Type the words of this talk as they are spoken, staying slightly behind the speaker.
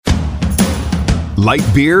Light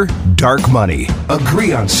beer, dark money.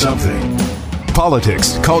 Agree on something.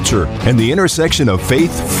 Politics, culture, and the intersection of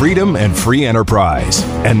faith, freedom, and free enterprise.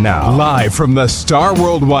 And now, live from the Star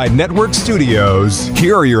Worldwide Network studios,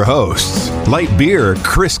 here are your hosts, Light Beer,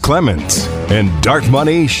 Chris Clements, and Dark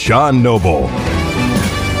Money, Sean Noble.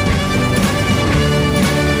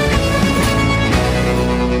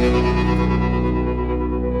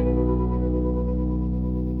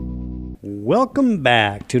 Welcome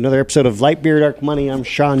back to another episode of Light Beer, Dark Money. I'm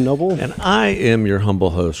Sean Noble. And I am your humble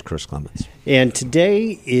host, Chris Clements. And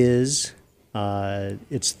today is,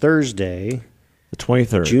 it's Thursday. The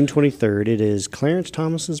 23rd. June 23rd. It is Clarence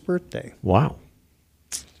Thomas's birthday. Wow.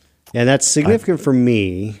 And that's significant for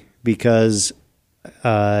me because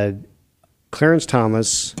Clarence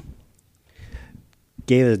Thomas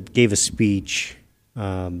gave a speech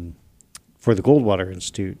for the Goldwater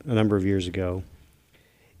Institute a number of years ago.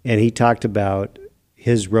 And he talked about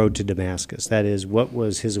his road to Damascus. That is, what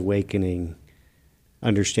was his awakening,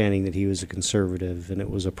 understanding that he was a conservative. And it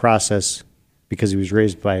was a process because he was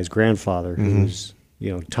raised by his grandfather, who was,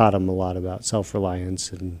 taught him a lot about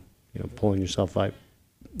self-reliance and, pulling yourself up,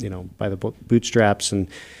 by the bootstraps and,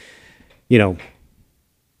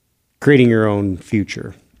 creating your own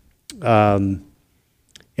future. And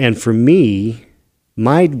for me,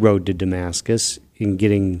 my road to Damascus in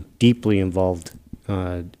getting deeply involved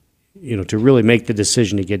to really make the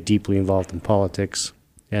decision to get deeply involved in politics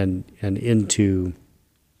and into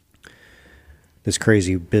this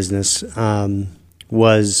crazy business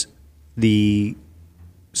was the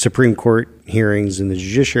Supreme Court hearings in the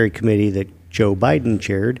Judiciary Committee that Joe Biden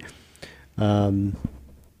chaired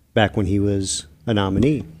back when he was a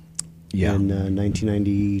nominee in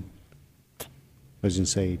 1990. I was going to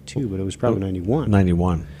say 2, but it was probably 91.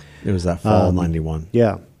 91. It was that fall of 91.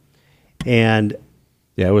 Yeah. And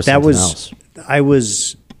yeah, it was something else. I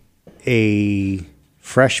was a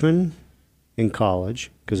freshman in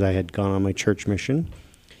college because I had gone on my church mission.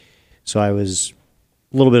 So I was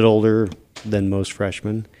a little bit older than most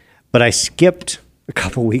freshmen. But I skipped a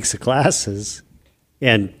couple weeks of classes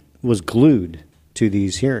and was glued to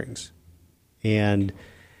these hearings. And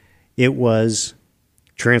it was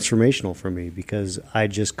transformational for me because I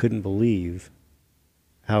just couldn't believe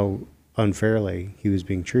how unfairly he was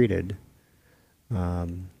being treated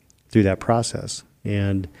through that process.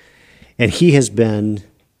 And he has been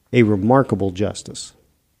a remarkable justice,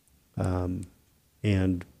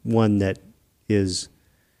 and one that is,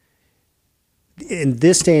 in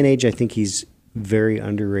this day and age, I think he's very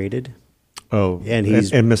underrated. Oh, and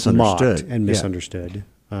he's and misunderstood. And misunderstood.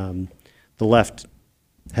 Yeah. The left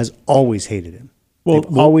has always hated him.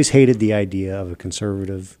 They've always hated the idea of a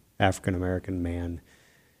conservative African-American man,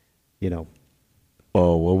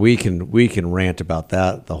 Oh, well, we can rant about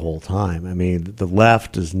that the whole time. I mean, the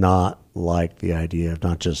left does not like the idea of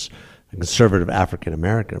not just a conservative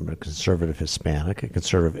African-American, but a conservative Hispanic, a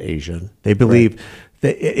conservative Asian. They believe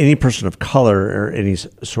that any person of color or any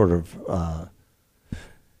sort of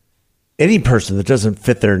any person that doesn't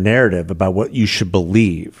fit their narrative about what you should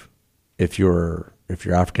believe if you're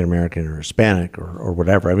African-American or Hispanic or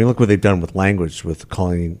whatever. I mean, look what they've done with language, with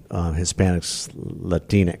calling Hispanics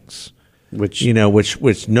Latinx. Which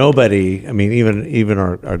nobody, I mean, even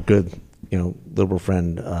our good, liberal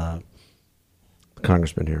friend,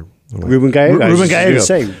 congressman here. Ruben Gallego. Ruben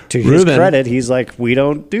Gallego. To his credit, he's like, we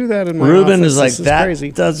don't do that in my Ruben office. is like, that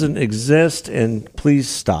crazy. Doesn't exist, and please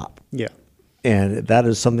stop. Yeah. And that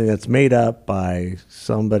is something that's made up by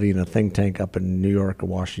somebody in a think tank up in New York or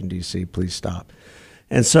Washington, D.C. Please stop.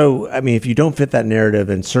 And so, I mean, if you don't fit that narrative,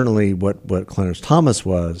 and certainly what Clarence Thomas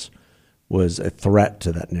was a threat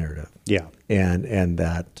to that narrative. Yeah. And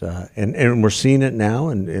that and we're seeing it now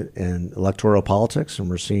in electoral politics, and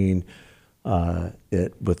we're seeing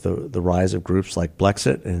it with the rise of groups like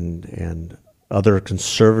Blexit and other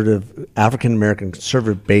conservative African American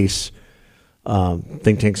conservative base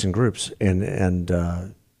think tanks and groups, and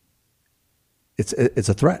it's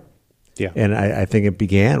a threat. Yeah. And I think it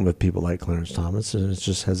began with people like Clarence Thomas, and it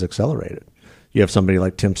just has accelerated. You have somebody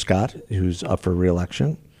like Tim Scott who's up for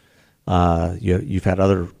re-election. You've had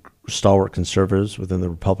other stalwart conservatives within the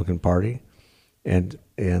Republican Party, and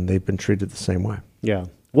they've been treated the same way. Yeah.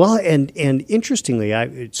 Well, and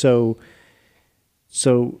interestingly, so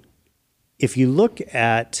if you look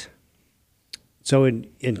at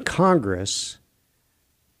in Congress,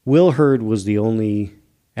 Will Hurd was the only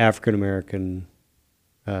African American.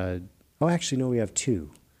 Actually, no, we have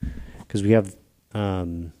two, because we have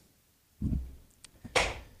the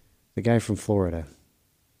guy from Florida.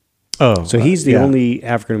 Oh, so he's the only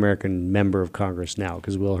African American member of Congress now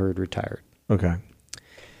because Will Hurd retired. Okay.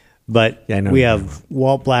 But we have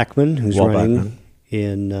Walt Blackman, who's running,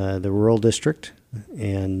 in the rural district,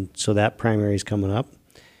 and so that primary is coming up.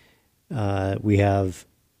 We have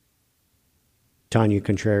Tanya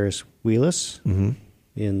Contreras-Wheelis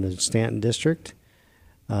in the Stanton district.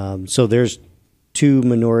 So there's two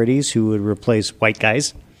minorities who would replace white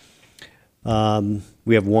guys.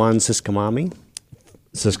 We have Juan Ciscomani,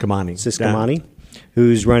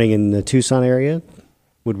 who's running in the Tucson area,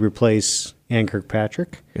 would replace Ann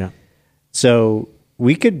Kirkpatrick. Yeah. So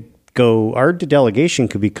we could go, our delegation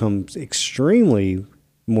could become extremely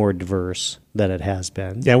more diverse than it has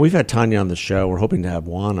been. Yeah, we've had Tanya on the show. We're hoping to have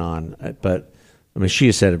Juan on, but I mean, she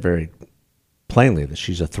has said it very plainly that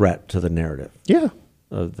she's a threat to the narrative. Yeah.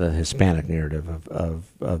 Of the Hispanic narrative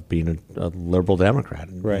of being a liberal Democrat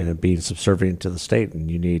and being subservient to the state,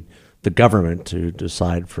 and you need the government to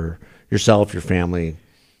decide for yourself, your family,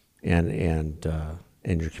 and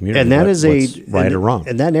your community. And that is what's right or wrong.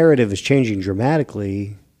 And that narrative is changing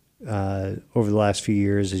dramatically over the last few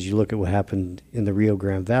years. As you look at what happened in the Rio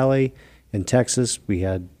Grande Valley in Texas, we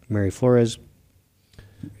had Mary Flores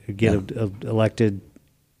get elected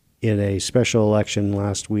in a special election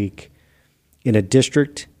last week. In a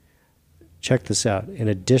district, check this out, in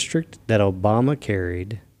a district that Obama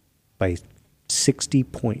carried by 60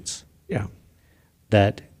 points. Yeah.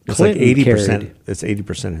 That it's Clinton like 80%. carried, It's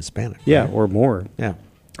 80% Hispanic. Right? Yeah, or more. Yeah.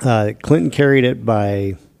 Clinton carried it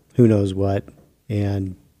by who knows what,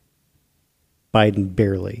 and Biden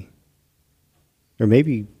barely. Or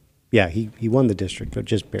maybe, yeah, he won the district, but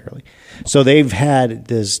just barely. So they've had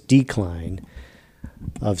this decline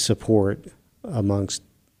of support amongst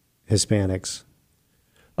Hispanics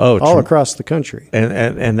all across the country,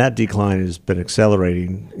 and that decline has been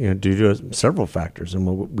accelerating, due to several factors, and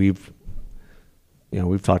what we've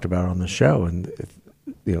talked about on the show, and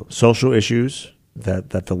social issues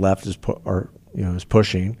that the left is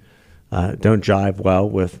pushing don't jive well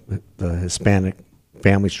with the Hispanic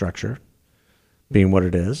family structure being what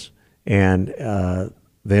it is, and the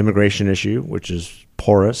immigration issue, which is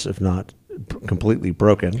porous, if not completely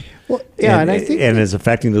broken. Well, yeah, and I think is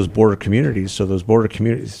affecting those border communities. So those border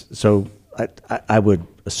communities. So I would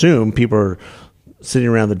assume people are sitting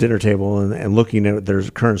around the dinner table and looking at their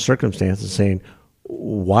current circumstances, saying,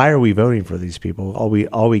 "Why are we voting for these people?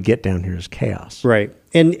 All we get down here is chaos." Right,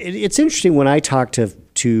 and it's interesting when I talk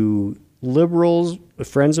to liberals,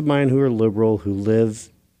 friends of mine who are liberal who live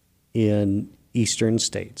in eastern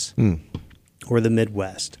states or the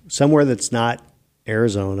Midwest, somewhere that's not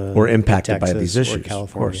Arizona or impacted Texas, by these issues, or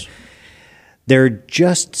California. Of course. They're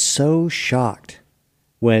just so shocked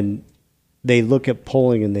when they look at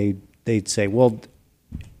polling and they'd say, "Well,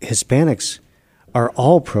 Hispanics are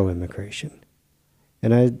all pro-immigration,"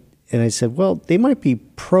 and I said, "Well, they might be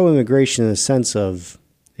pro-immigration in the sense of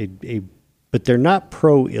but they're not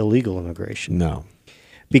pro-illegal immigration." No,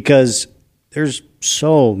 because there's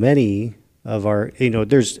so many of our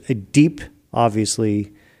there's a deep,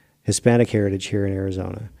 obviously, Hispanic heritage here in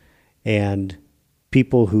Arizona, and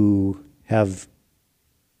people who have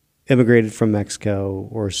immigrated from Mexico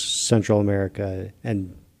or Central America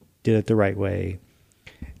and did it the right way.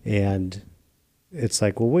 And it's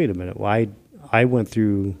like, well, wait a minute. Well, I went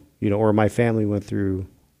through, or my family went through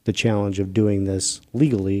the challenge of doing this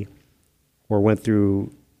legally, or went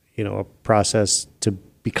through, a process to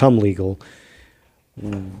become legal.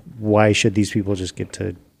 Why should these people just get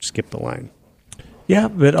to skip the line? Yeah,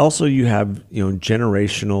 but also you have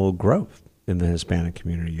generational growth in the Hispanic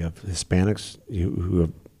community. You have Hispanics who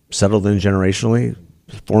have settled in generationally,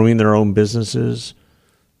 forming their own businesses,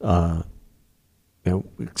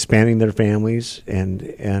 expanding their families,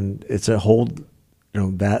 and it's a whole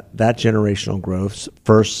that generational growth,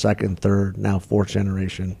 first, second, third, now fourth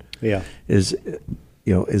generation, is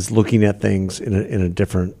looking at things in a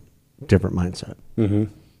different mindset,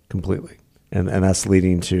 completely, and that's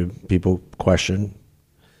leading to people question.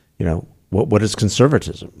 What is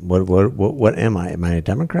conservatism? What am I? Am I a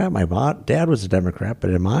Democrat? My dad was a Democrat,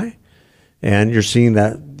 but am I? And you're seeing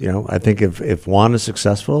that, I think if Juan is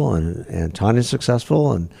successful and Tanya's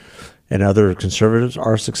successful and other conservatives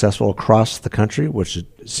are successful across the country, which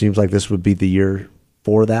it seems like this would be the year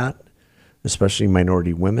for that, especially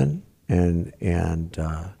minority women and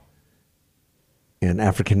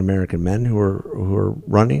African American men who are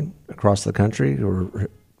running across the country who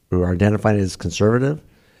are identified as conservative.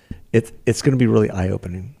 It's going to be really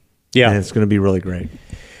eye-opening. Yeah. And it's going to be really great.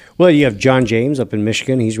 Well, you have John James up in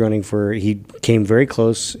Michigan. He came very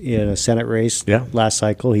close in a Senate race last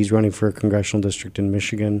cycle. He's running for a congressional district in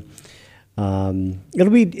Michigan. It'll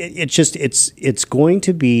be going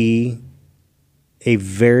to be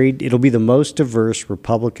it'll be the most diverse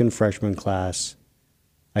Republican freshman class,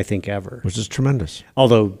 I think, ever. Which is tremendous.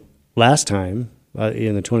 Although last time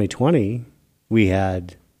in the 2020, we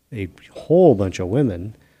had a whole bunch of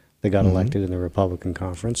women that got elected in the Republican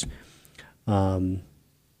conference. One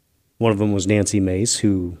of them was Nancy Mace,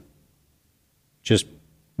 who just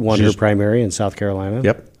won her primary in South Carolina.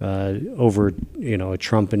 Yep. Over a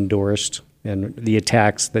Trump endorsed, and the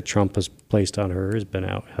attacks that Trump has placed on her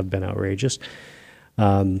have been outrageous.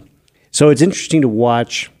 So it's interesting to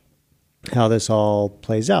watch how this all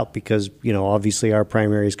plays out because obviously our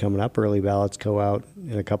primary is coming up. Early ballots go out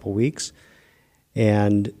in a couple weeks,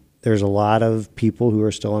 and there's a lot of people who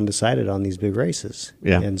are still undecided on these big races.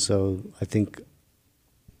 Yeah. And so I think,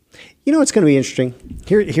 it's going to be interesting.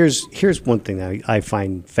 Here's one thing that I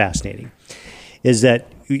find fascinating is that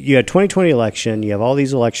you had 2020 election, you have all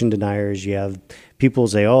these election deniers, you have people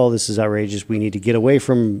say, oh, this is outrageous. We need to get away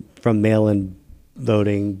from mail-in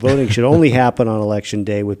voting. Voting should only happen on election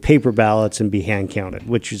day with paper ballots and be hand counted,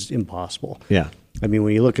 which is impossible. Yeah. I mean,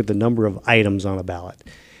 when you look at the number of items on a ballot,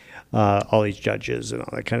 all these judges and all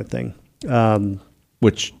that kind of thing.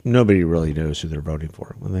 Which nobody really knows who they're voting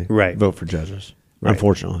for when they vote for judges,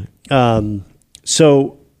 unfortunately.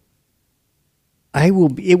 So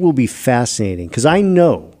it will be fascinating because I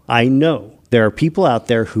know there are people out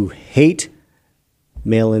there who hate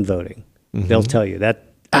mail-in voting. They'll tell you that,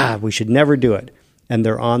 we should never do it. And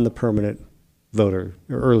they're on the permanent voter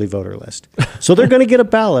or early voter list. So they're going to get a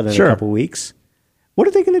ballot in a couple weeks. What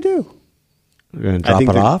are they going to do? They're going to drop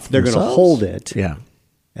it off. They're going to hold it Yeah.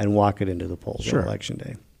 and walk it into the polls on election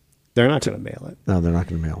day. They're not going to mail it. No, they're not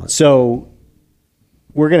going to mail it. So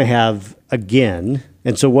we're going to have again,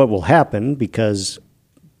 and so what will happen, because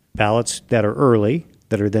ballots that are early,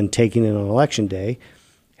 that are then taken in on election day,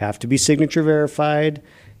 have to be signature verified.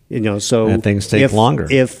 So and things take longer.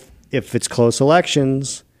 If it's close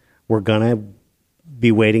elections, we're going to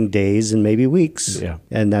be waiting days and maybe weeks. Yeah.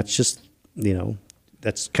 And that's just,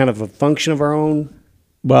 that's kind of a function of our own.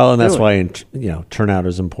 Well, and that's why, turnout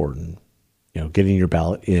is important. Getting your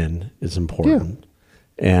ballot in is important.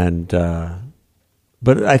 Yeah. And,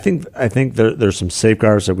 but I think there's some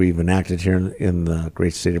safeguards that we've enacted here in the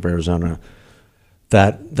great state of Arizona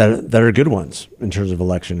that are good ones in terms of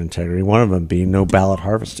election integrity. One of them being no ballot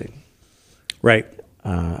harvesting. Right.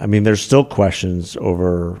 There's still questions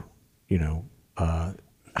over,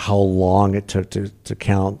 how long it took to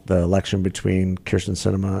count the election between Kirsten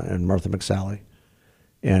Sinema and Martha McSally,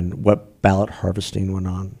 and what ballot harvesting went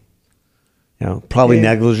on. Probably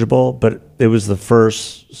negligible, but it was the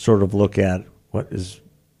first sort of look at what is,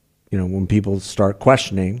 when people start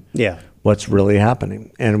questioning what's really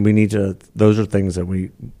happening. And we need to, those are things that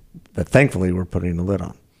thankfully we're putting a lid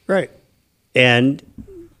on. Right. And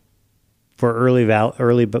for early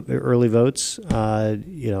votes,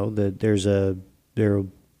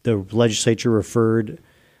 the legislature referred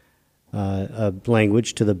a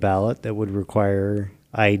language to the ballot that would require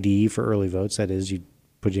ID for early votes. That is, you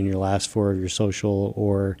put in your last four of your social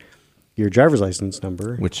or your driver's license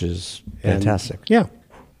number, which is fantastic. Yeah.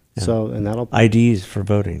 So, and that'll IDs for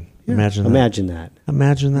voting. Yeah. Imagine that.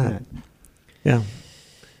 Yeah.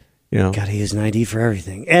 Got to use an ID for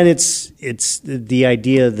everything. And it's the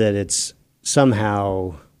idea that it's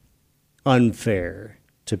somehow unfair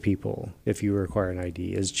to people if you require an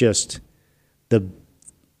ID is just it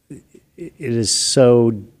is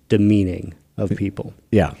so demeaning of people.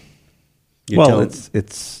 Yeah.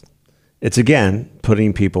 It's again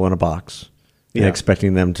putting people in a box and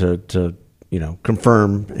expecting them to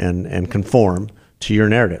confirm and conform to your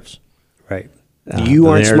narratives. Right. You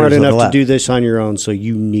aren't smart enough to do this on your own, so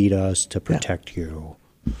you need us to protect you.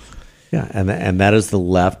 Yeah, and that is the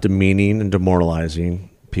left demeaning and demoralizing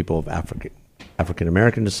people of African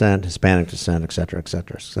American descent, Hispanic descent, et cetera, et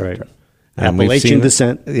cetera, et cetera. Right. Appalachian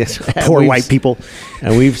descent. Yes. Poor white people.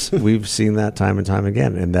 And we've seen that time and time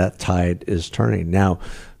again, and that tide is turning. Now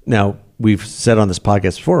we've said on this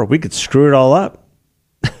podcast before, we could screw it all up.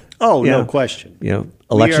 Oh, no question.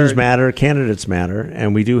 Elections matter, candidates matter,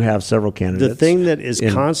 and we do have several candidates. The thing that is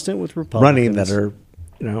constant with Republicans running that are,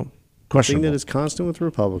 questionable. The thing that is constant with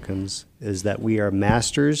Republicans is that we are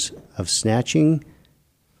masters of snatching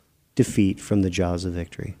defeat from the jaws of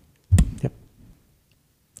victory. Yep.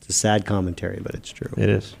 It's a sad commentary, but it's true. It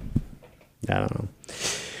is. I don't know.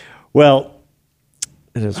 Well,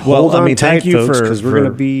 it is. Hold on tight, thank you, folks, because we're going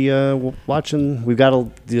to be watching. We've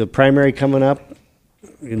got the primary coming up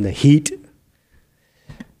in the heat.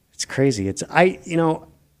 It's crazy.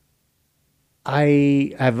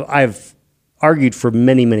 I've argued for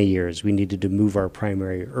many, many years we needed to move our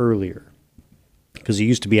primary earlier because it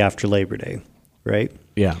used to be after Labor Day, right?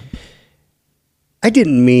 Yeah. I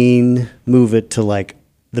didn't mean move it to like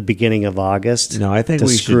the beginning of August. No, I think to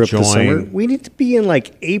we screw should up join. the summer. We need to be in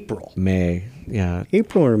like April. May. Yeah.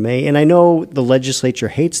 April or May. And I know the legislature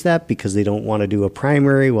hates that because they don't want to do a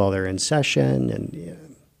primary while they're in session.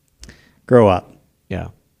 And grow up. Yeah.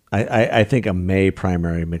 I think a May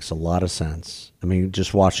primary makes a lot of sense. I mean,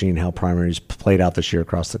 just watching how primaries played out this year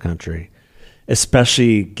across the country,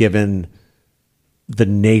 especially given the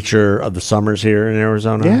nature of the summers here in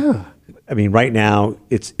Arizona. Yeah. I mean, right now,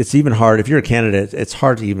 it's even hard. If you're a candidate, it's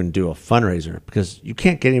hard to even do a fundraiser because you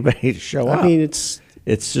can't get anybody to show up. I mean, it's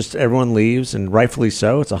just everyone leaves, and rightfully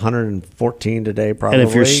so. It's 114 today, probably. and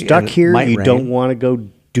if you're stuck here, you rain. don't want to go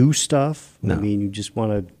do stuff. No. I mean, you just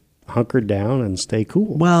want to hunker down and stay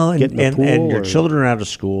cool. Well, Get in the pool and your or- children are out of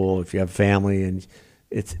school. If you have family, and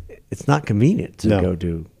it's not convenient to No. go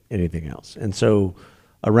do anything else. And so,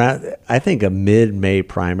 I think a mid-May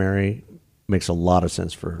primary makes a lot of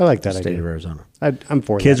sense for I like the that state idea. of Arizona. I'm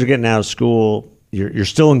for Kids that. are getting out of school. You're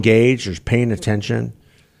still engaged. You're paying attention.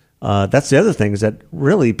 That's the other thing is that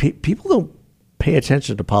really people don't pay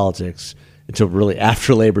attention to politics until really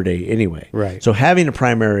after Labor Day anyway. Right. So having a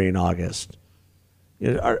primary in August,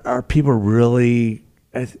 are people really?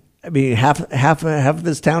 I mean, half of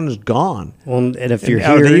this town is gone. Well, and if you're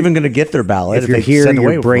are here, they even going to get their ballot? if you're they here, send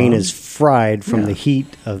away your with brain one? is fried from Yeah. the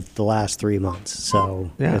heat of the last 3 months.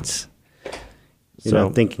 So Yeah. you're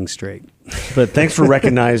not thinking straight. But thanks for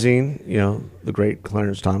recognizing, the great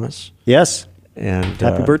Clarence Thomas. Yes. And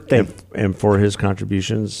Happy birthday. and for his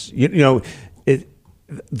contributions.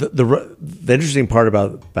 The interesting part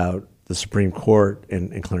about the Supreme Court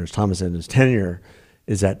and Clarence Thomas and his tenure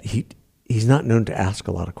is that he's not known to ask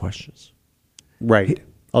a lot of questions. Right.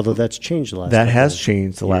 Although that's changed the last. That couple has of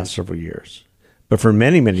changed the years. last several years. But for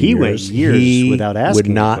many He years, went years he without asking would a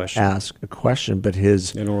not question. ask a question. But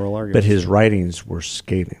his In oral arguments. but his writings were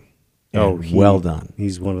scathing. And well done.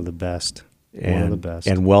 He's one of the best. And, One of the best.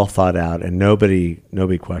 and well thought out, and nobody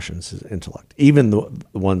questions his intellect, even the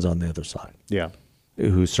ones on the other side Yeah.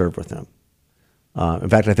 who served with him. In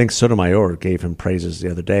fact, I think Sotomayor gave him praises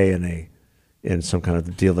the other day in some kind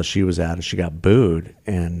of deal that she was at, and she got booed,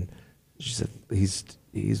 and she said he's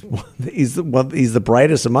the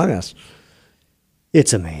brightest among us.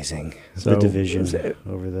 It's amazing the So- division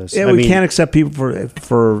over this. Yeah, I we mean, can't accept people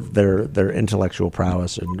for their intellectual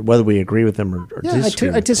prowess, and whether we agree with them or Yeah, disagree.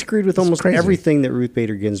 I disagreed with It's almost crazy. everything that Ruth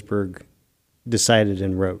Bader Ginsburg decided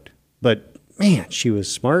and wrote. But man, she was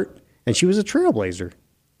smart and she was a trailblazer.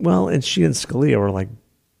 Well, and she and Scalia were like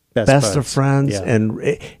Best best of buds. friends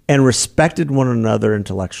Yeah. and respected one another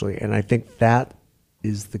intellectually. And I think that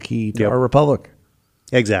is the key to Yep. our republic.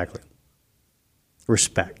 Exactly.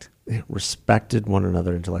 Respect. Respected one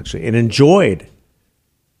another intellectually and enjoyed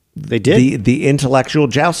They did. the intellectual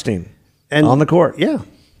jousting And- on the court. Yeah.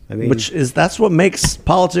 I mean, That's what makes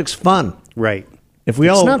politics fun. right. If we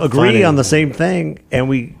It's all not agree fun on the anymore. same thing and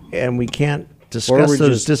we can't discuss we're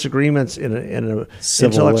those just- disagreements in a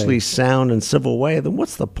Civil intellectually way. sound and civil way, then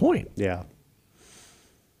what's the point? Yeah.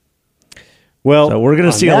 Well, So we're going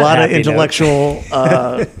to on see a that lot of happy note- intellectual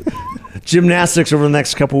gymnastics over the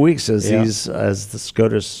next couple of weeks as Yeah. as the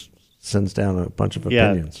SCOTUS sends down a bunch of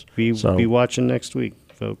Yeah. opinions. Be watching next week,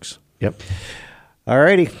 folks. Yep. All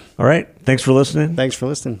righty. All right. Thanks for listening. Thanks for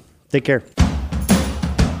listening. Take care.